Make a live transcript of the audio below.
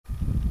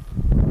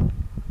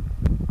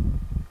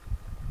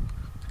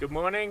Good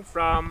morning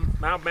from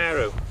Mount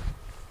Meru.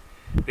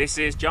 This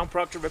is John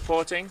Proctor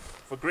reporting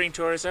for Green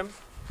Tourism,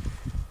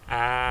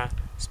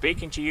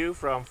 speaking to you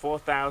from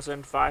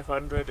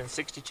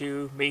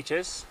 4,562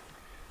 meters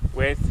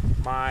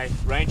with my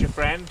ranger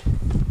friend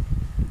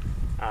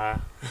Bahati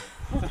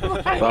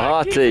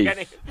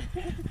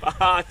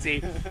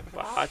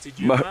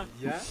Juma,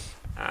 Yeah.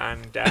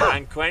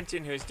 and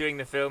Quentin, who's doing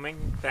the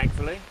filming,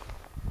 thankfully.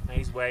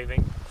 He's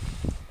waving.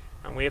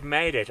 And we have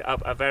made it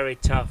up a very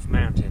tough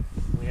mountain.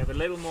 We have a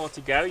little more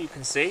to go, you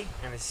can see,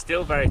 and it's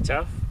still very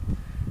tough,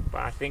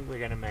 but I think we're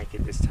going to make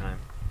it this time.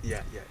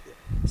 Yeah.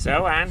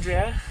 So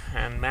Andrea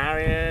and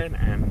Marion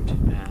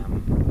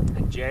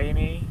and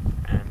Janie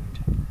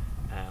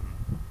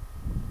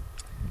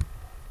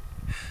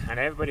and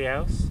everybody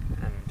else,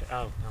 and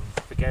oh, I'm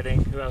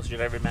forgetting, who else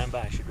should I remember?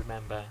 I should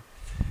remember.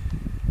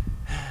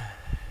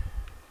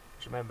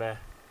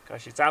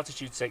 Gosh, it's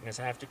altitude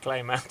sickness. I have to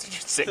claim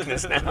altitude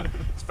sickness now.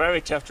 It's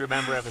very tough to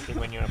remember everything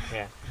when you're up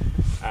here.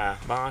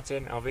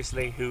 Martin,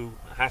 obviously, who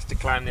has to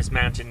climb this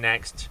mountain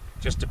next,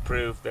 just to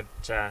prove that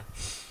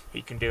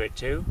he can do it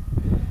too.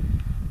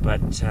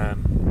 But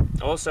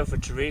also for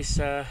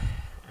Teresa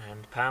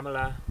and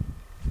Pamela,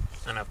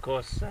 and of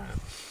course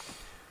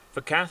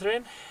for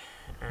Catherine,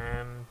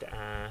 and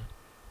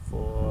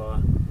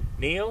for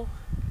Neil,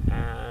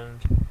 and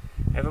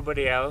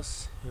everybody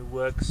else who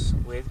works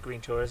with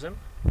Green Tourism.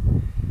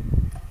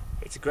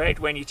 It's great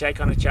when you take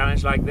on a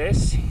challenge like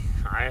this.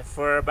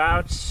 For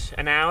about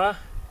an hour,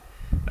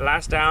 the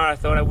last hour, I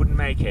thought I wouldn't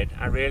make it.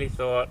 I really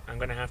thought I'm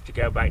going to have to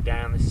go back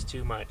down, this is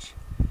too much.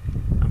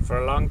 And for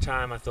a long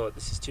time I thought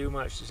this is too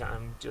much,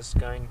 I'm just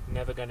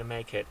never going to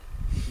make it.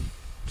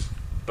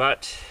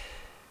 But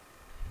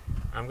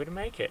I'm going to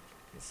make it.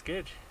 It's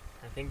good.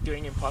 I think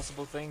doing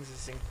impossible things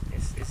is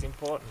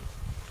important.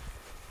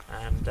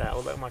 And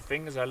although my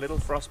fingers are a little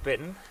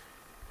frostbitten,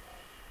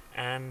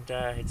 and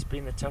it's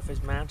been the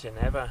toughest mountain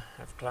ever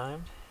I've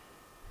climbed,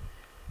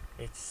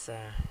 it's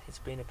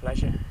been a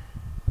pleasure.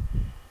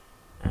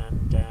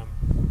 And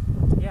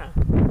yeah,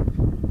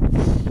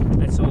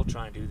 let's all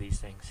try and do these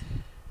things.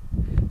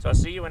 So I'll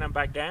see you when I'm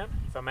back down,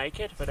 if I make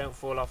it, if I don't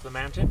fall off the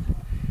mountain.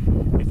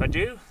 If I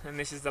do, then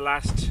this is the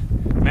last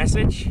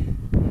message.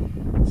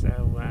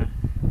 So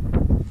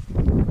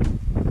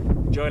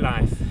enjoy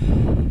life.